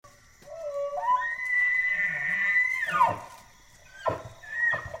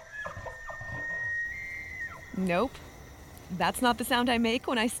Nope. That's not the sound I make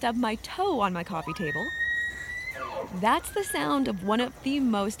when I stub my toe on my coffee table. That's the sound of one of the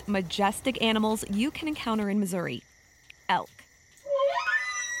most majestic animals you can encounter in Missouri, elk.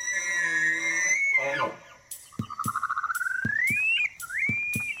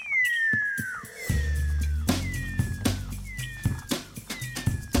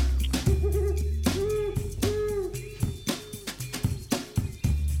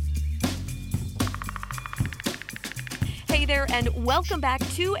 Hey there, and welcome back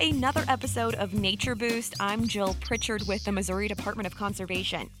to another episode of Nature Boost. I'm Jill Pritchard with the Missouri Department of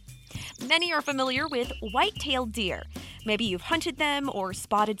Conservation. Many are familiar with white-tailed deer. Maybe you've hunted them or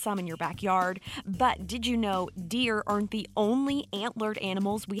spotted some in your backyard, but did you know deer aren't the only antlered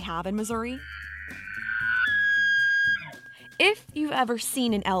animals we have in Missouri? If you've ever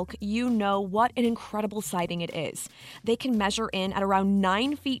seen an elk, you know what an incredible sighting it is. They can measure in at around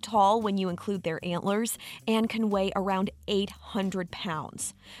 9 feet tall when you include their antlers and can weigh around 800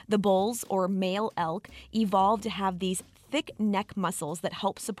 pounds. The bulls, or male elk, evolved to have these thick neck muscles that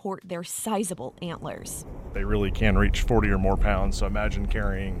help support their sizable antlers. They really can reach 40 or more pounds, so imagine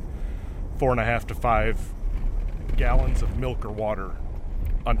carrying 4.5 to 5 gallons of milk or water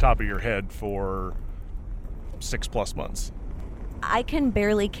on top of your head for 6+ months. I can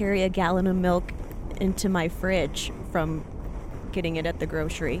barely carry a gallon of milk into my fridge from getting it at the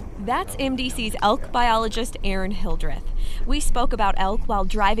grocery. That's MDC's elk biologist Aaron Hildreth. We spoke about elk while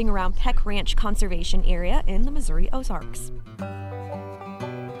driving around Peck Ranch Conservation Area in the Missouri Ozarks.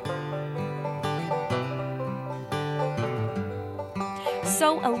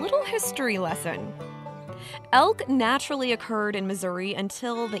 So, a little history lesson. Elk naturally occurred in Missouri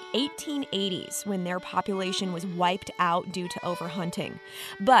until the 1880s, when their population was wiped out due to overhunting.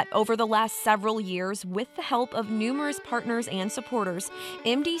 But over the last several years, with the help of numerous partners and supporters,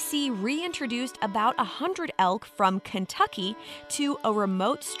 MDC reintroduced about 100 elk from Kentucky to a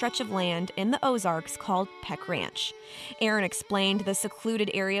remote stretch of land in the Ozarks called Peck Ranch. Aaron explained the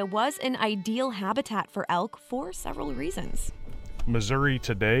secluded area was an ideal habitat for elk for several reasons. Missouri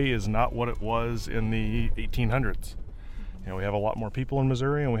today is not what it was in the 1800s. We have a lot more people in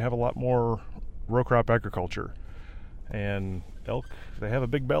Missouri, and we have a lot more row crop agriculture. And elk, they have a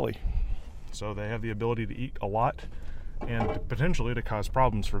big belly, so they have the ability to eat a lot and potentially to cause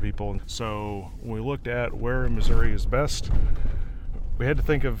problems for people. So when we looked at where in Missouri is best, we had to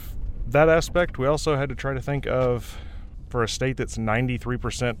think of that aspect. We also had to try to think of, for a state that's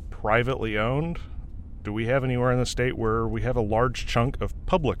 93% privately owned, do we have anywhere in the state where we have a large chunk of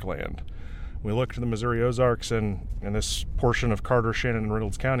public land? We looked at the Missouri Ozarks and in this portion of Carter, Shannon, and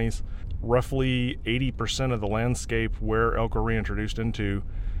Reynolds counties, roughly 80% of the landscape where elk are reintroduced into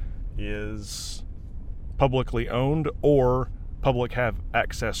is publicly owned or public have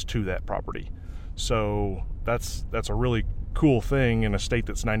access to that property. So that's a really cool thing in a state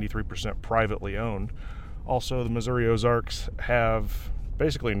that's 93% privately owned. Also, the Missouri Ozarks have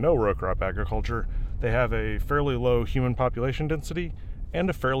basically no row crop agriculture. They have a fairly low human population density and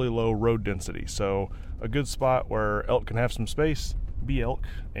a fairly low road density. So a good spot where elk can have some space, be elk,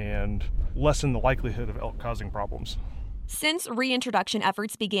 and lessen the likelihood of elk causing problems. Since reintroduction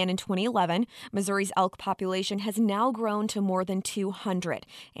efforts began in 2011, Missouri's elk population has now grown to more than 200,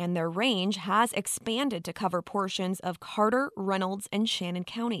 and their range has expanded to cover portions of Carter, Reynolds, and Shannon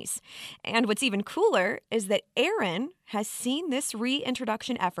counties. And what's even cooler is that Aaron has seen this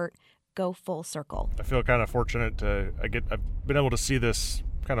reintroduction effort go full circle. I feel kind of fortunate I've been able to see this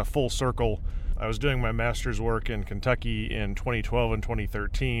kind of full circle. I was doing my master's work in Kentucky in 2012 and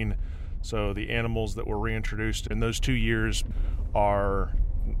 2013. So the animals that were reintroduced in those 2 years are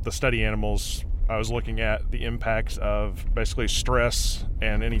the study animals. I was looking at the impacts of basically stress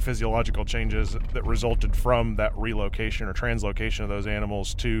and any physiological changes that resulted from that relocation or translocation of those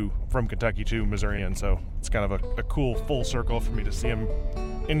animals from Kentucky to Missouri. And so it's kind of a cool full circle for me to see them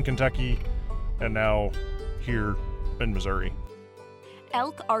in Kentucky and now here in Missouri.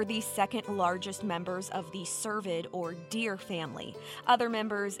 Elk are the second largest members of the cervid or deer family. Other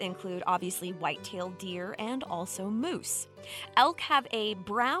members include obviously white-tailed deer and also moose. Elk have a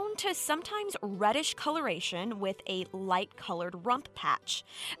brown to sometimes reddish coloration with a light-colored rump patch.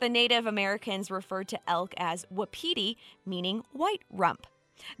 The Native Americans referred to elk as wapiti, meaning white rump.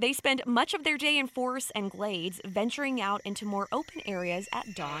 They spend much of their day in forests and glades, venturing out into more open areas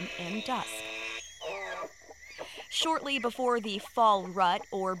at dawn and dusk. Shortly before the fall rut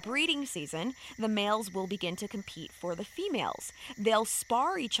or breeding season, the males will begin to compete for the females. They'll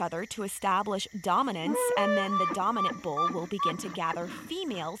spar each other to establish dominance, and then the dominant bull will begin to gather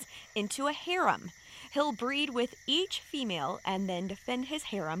females into a harem. He'll breed with each female and then defend his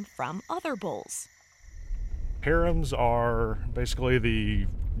harem from other bulls. Harems are basically the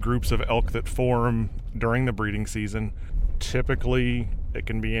groups of elk that form during the breeding season. Typically, it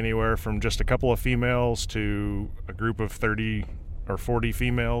can be anywhere from just a couple of females to a group of 30 or 40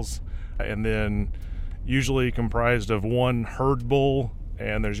 females, and then usually comprised of one herd bull,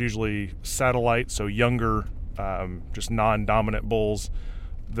 and there's usually satellite, so younger, just non-dominant bulls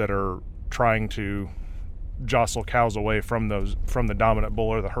that are trying to jostle cows away from the dominant bull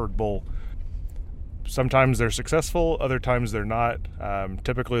or the herd bull. Sometimes they're successful, other times they're not.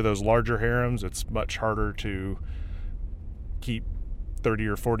 Typically those larger harems, it's much harder to keep 30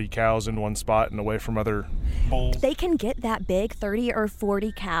 or 40 cows in one spot and away from other bulls. They can get that big, 30 or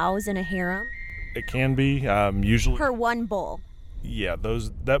 40 cows in a harem? It can be, usually. Per one bull? Yeah,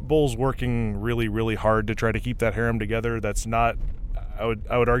 that bull's working really, really hard to try to keep that harem together. That's not, I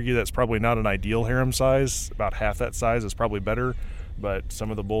would argue that's probably not an ideal harem size. About half that size is probably better, but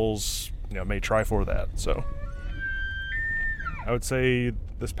some of the bulls, may try for that. So I would say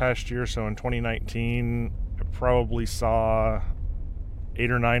this past year, so in 2019, I probably saw 8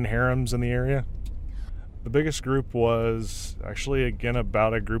 or 9 harems in the area. The biggest group was actually, again,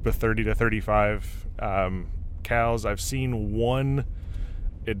 about a group of 30 to 35 cows. I've seen one,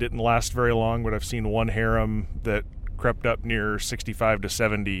 it didn't last very long, but I've seen one harem that crept up near 65 to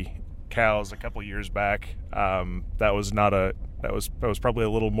 70 cows a couple years back. That was probably a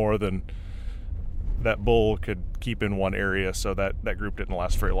little more than that bull could keep in one area, so that group didn't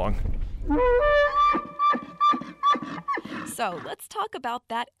last very long. So let's talk about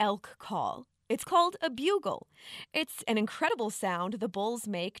that elk call. It's called a bugle. It's an incredible sound the bulls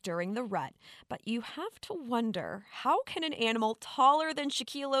make during the rut. But you have to wonder, how can an animal taller than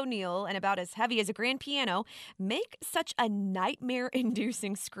Shaquille O'Neal and about as heavy as a grand piano make such a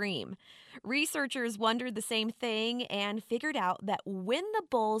nightmare-inducing scream? Researchers wondered the same thing and figured out that when the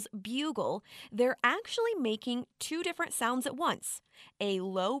bulls bugle, they're actually making 2 different sounds at once, a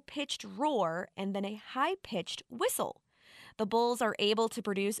low-pitched roar and then a high-pitched whistle. The bulls are able to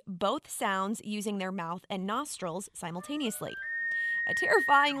produce both sounds using their mouth and nostrils simultaneously. A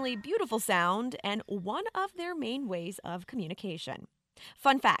terrifyingly beautiful sound and one of their main ways of communication.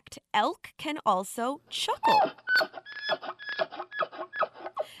 Fun fact, elk can also chuckle.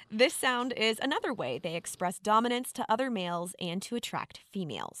 This sound is another way they express dominance to other males and to attract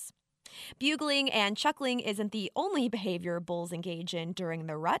females. Bugling and chuckling isn't the only behavior bulls engage in during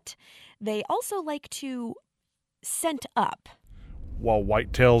the rut. They also like to scent up. While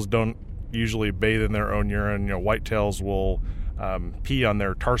whitetails don't usually bathe in their own urine, whitetails will pee on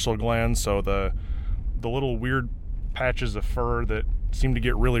their tarsal glands, so the little weird patches of fur that seem to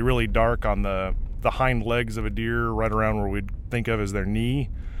get really, really dark on the hind legs of a deer right around where we'd think of as their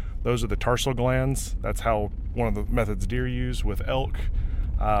knee, those are the tarsal glands. That's how one of the methods deer use. With elk,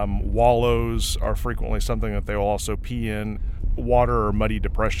 wallows are frequently something that they will also pee in, water or muddy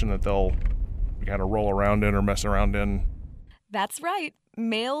depression that they'll kind of roll around in or mess around in. That's right.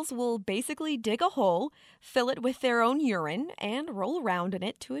 Males will basically dig a hole, fill it with their own urine, and roll around in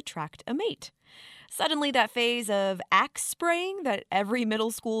it to attract a mate. Suddenly, that phase of axe spraying that every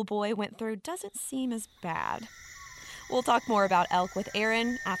middle school boy went through doesn't seem as bad. We'll talk more about elk with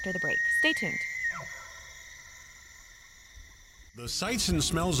Aaron after the break. Stay tuned. The sights and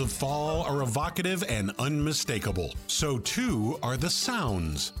smells of fall are evocative and unmistakable. So too are the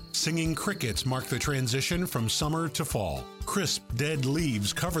sounds. Singing crickets mark the transition from summer to fall. Crisp, dead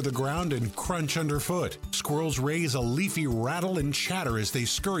leaves cover the ground and crunch underfoot. Squirrels raise a leafy rattle and chatter as they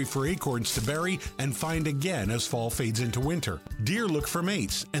scurry for acorns to bury and find again as fall fades into winter. Deer look for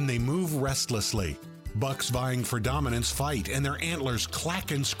mates and they move restlessly. Bucks vying for dominance fight and their antlers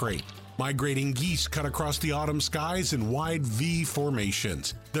clack and scrape. Migrating geese cut across the autumn skies in wide V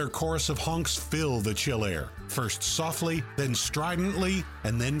formations. Their chorus of honks fill the chill air, first softly, then stridently,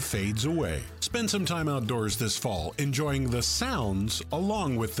 and then fades away. Spend some time outdoors this fall, enjoying the sounds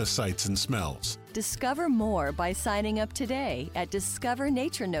along with the sights and smells. Discover more by signing up today at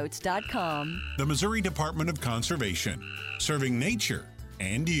discovernaturenotes.com. The Missouri Department of Conservation, serving nature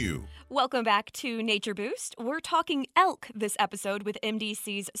and you. Welcome back to Nature Boost. We're talking elk this episode with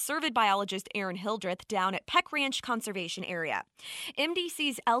MDC's Cervid Biologist Aaron Hildreth down at Peck Ranch Conservation Area.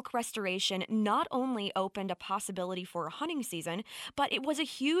 MDC's elk restoration not only opened a possibility for a hunting season, but it was a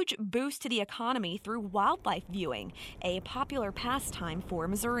huge boost to the economy through wildlife viewing, a popular pastime for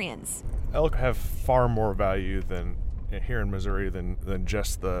Missourians. Elk have far more value than here in Missouri than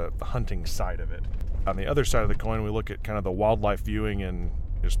just the hunting side of it. On the other side of the coin, we look at kind of the wildlife viewing and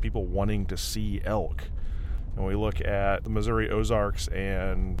just people wanting to see elk. And we look at the Missouri Ozarks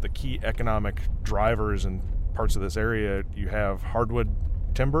and the key economic drivers in parts of this area. You have hardwood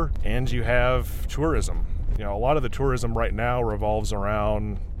timber, and you have tourism. A lot of the tourism right now revolves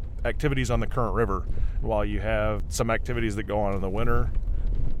around activities on the Current River. While you have some activities that go on in the winter,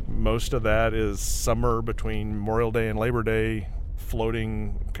 most of that is summer between Memorial Day and Labor Day,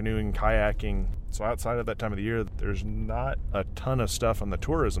 floating, canoeing, kayaking. So outside of that time of the year, there's not a ton of stuff on the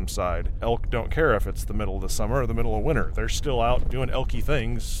tourism side. Elk don't care if it's the middle of the summer or the middle of winter. They're still out doing elky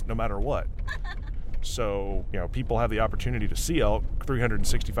things no matter what. So, people have the opportunity to see elk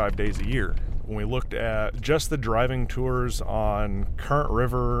 365 days a year. When we looked at just the driving tours on Current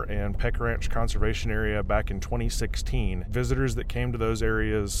River and Peck Ranch Conservation Area back in 2016, visitors that came to those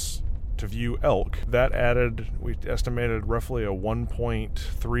areas to view elk, that added, we estimated, roughly a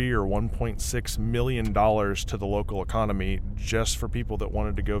 $1.3 or $1.6 million to the local economy just for people that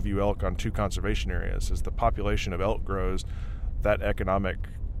wanted to go view elk on 2 conservation areas. As the population of elk grows, that economic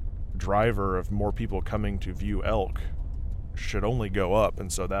driver of more people coming to view elk should only go up,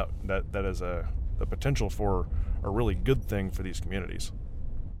 and so that is the potential for a really good thing for these communities.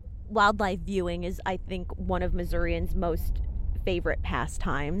 Wildlife viewing is, I think, one of Missourians' most favorite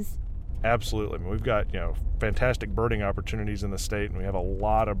pastimes. Absolutely. We've got, fantastic birding opportunities in the state, and we have a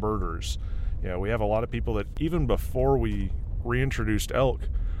lot of birders. We have a lot of people that even before we reintroduced elk,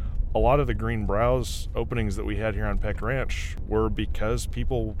 a lot of the green browse openings that we had here on Peck Ranch were because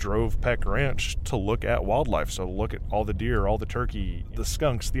people drove Peck Ranch to look at wildlife. So look at all the deer, all the turkey, the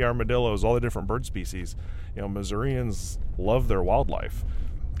skunks, the armadillos, all the different bird species. Missourians love their wildlife.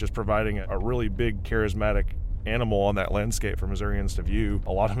 Just providing a really big, charismatic animal on that landscape for Missourians to view,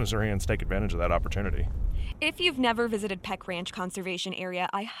 a lot of Missourians take advantage of that opportunity. If you've never visited Peck Ranch Conservation Area,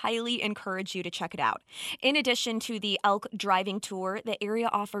 I highly encourage you to check it out. In addition to the elk driving tour, the area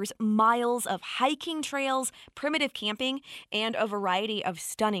offers miles of hiking trails, primitive camping, and a variety of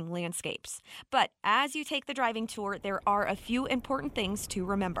stunning landscapes. But as you take the driving tour, there are a few important things to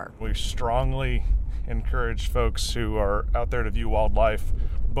remember. We strongly encourage folks who are out there to view wildlife,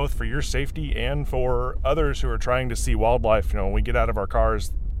 both for your safety and for others who are trying to see wildlife. When we get out of our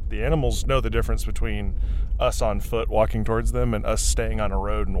cars, the animals know the difference between us on foot walking towards them and us staying on a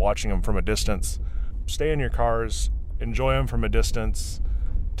road and watching them from a distance. Stay in your cars, enjoy them from a distance,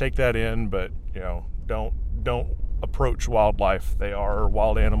 take that in, but don't approach wildlife. They are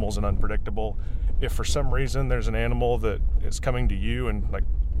wild animals and unpredictable. If for some reason there's an animal that is coming to you and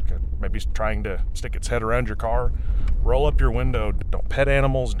maybe trying to stick its head around your car, roll up your window. Don't pet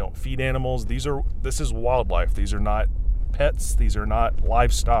animals, don't feed animals. This is wildlife. These are not pets, these are not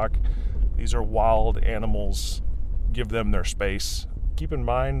livestock. These are wild animals. Give them their space. Keep in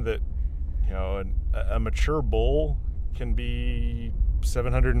mind that a mature bull can be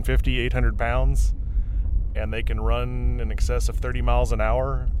 750, 800 pounds, and they can run in excess of 30 miles an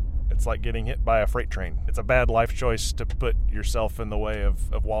hour. It's like getting hit by a freight train. It's a bad life choice to put yourself in the way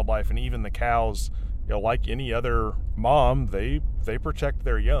of wildlife. And even the cows, like any other mom, they protect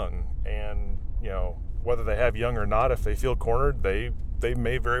their young. And whether they have young or not, if they feel cornered, they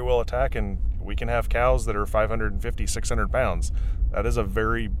may very well attack. And we can have cows that are 550, 600 pounds. That is a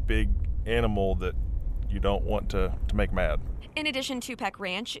very big animal that you don't want to make mad. In addition to Peck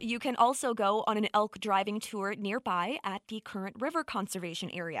Ranch, you can also go on an elk driving tour nearby at the Current River Conservation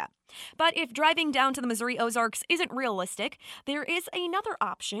Area. But if driving down to the Missouri Ozarks isn't realistic, there is another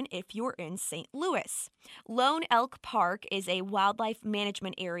option if you're in St. Louis. Lone Elk Park is a wildlife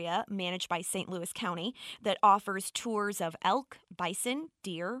management area managed by St. Louis County that offers tours of elk, bison,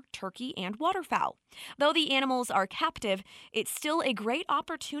 deer, turkey, and waterfowl. Though the animals are captive, it's still a great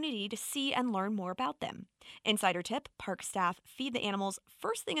opportunity to see and learn more about them. Insider tip, park staff feed the animals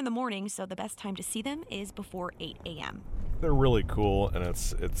first thing in the morning, so the best time to see them is before 8 a.m. They're really cool, and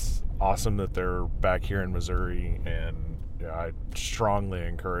it's awesome that they're back here in Missouri, and I strongly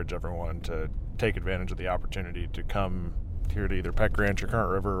encourage everyone to take advantage of the opportunity to come here to either Peck Ranch or Current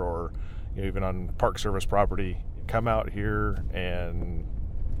River, or even on Park Service property. Come out here and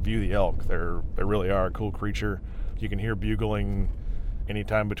view the elk. They really are a cool creature. You can hear bugling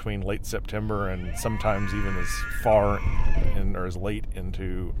anytime between late September and sometimes even as far or as late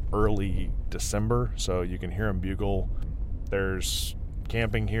into early December, so you can hear them bugle. There's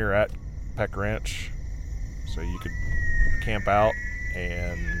camping here at Peck Ranch, so you could camp out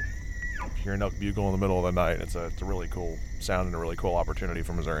and hear an elk bugle in the middle of the night. It's a really cool sound and a really cool opportunity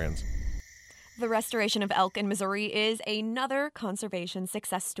for Missourians. The restoration of elk in Missouri is another conservation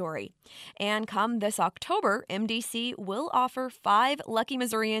success story. And come this October, MDC will offer 5 lucky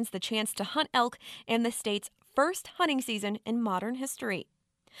Missourians the chance to hunt elk in the state's first hunting season in modern history.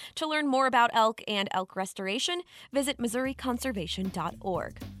 To learn more about elk and elk restoration, visit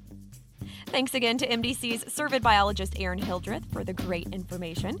MissouriConservation.org. Thanks again to MDC's Cervid Biologist Aaron Hildreth for the great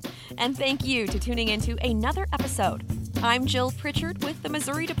information. And thank you to tuning into another episode. I'm Jill Pritchard with the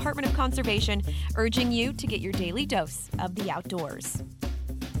Missouri Department of Conservation, urging you to get your daily dose of the outdoors.